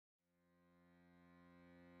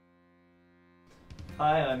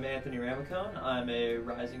Hi, I'm Anthony Ramicone. I'm a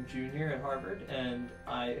rising junior at Harvard, and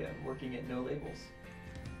I am working at No Labels.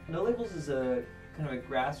 No Labels is a kind of a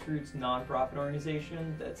grassroots nonprofit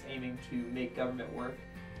organization that's aiming to make government work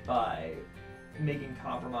by making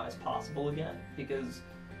compromise possible again, because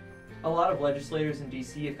a lot of legislators in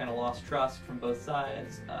DC have kind of lost trust from both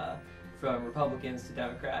sides, from Republicans to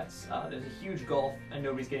Democrats. There's a huge gulf and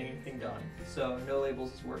nobody's getting anything done. So No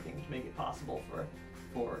Labels is working to make it possible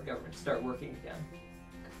for government to start working again.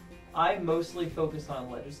 I mostly focus on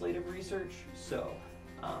legislative research, so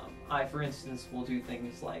I, for instance, will do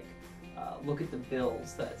things like look at the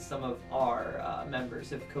bills that some of our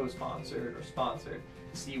members have co-sponsored or sponsored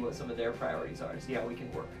to see what some of their priorities are, to see how we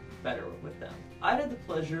can work better with them. I had the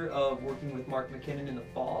pleasure of working with Mark McKinnon in the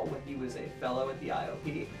fall when he was a fellow at the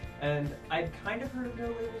IOP, and I'd kind of heard of No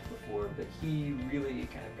Labels before, but he really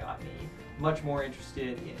kind of got me much more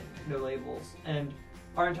interested in No Labels. And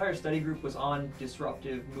our entire study group was on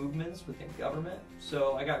disruptive movements within government,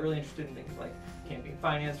 so I got really interested in things like campaign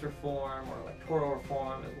finance reform or electoral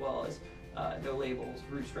reform, as well as No Labels,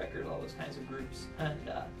 Root Strikers, all those kinds of groups.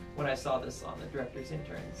 And when I saw this on the director's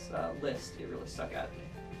interns list, it really stuck out to me.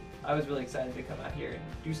 I was really excited to come out here and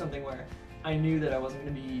do something where I knew that I wasn't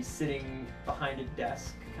going to be sitting behind a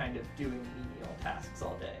desk kind of doing menial tasks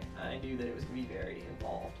all day. I knew that it was going to be very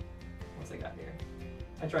involved once I got here.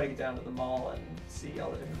 I try to get down to the mall and see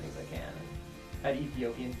all the different things I can. I had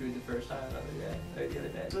Ethiopian food the first time the other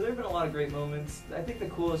day. So there have been a lot of great moments. I think the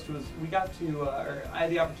coolest was we got to, I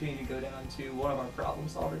had the opportunity to go down to one of our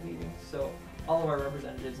problem-solving meetings. So all of our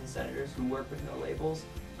representatives and senators who work with No Labels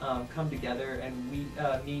come together, and we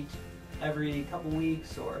meet every couple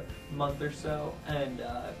weeks or month or so, and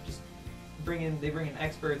just they bring in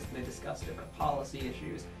experts and they discuss different policy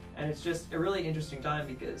issues. And it's just a really interesting time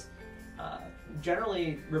because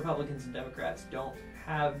generally Republicans and Democrats don't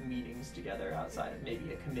have meetings together outside of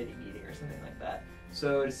maybe a committee meeting or something like that.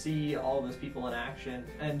 So to see all of those people in action,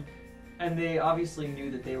 and they obviously knew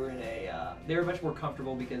that they were in they were much more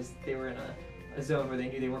comfortable because they were in a zone where they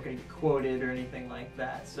knew they weren't going to get quoted or anything like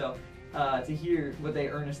that. So to hear what they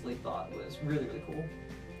earnestly thought was really, really cool.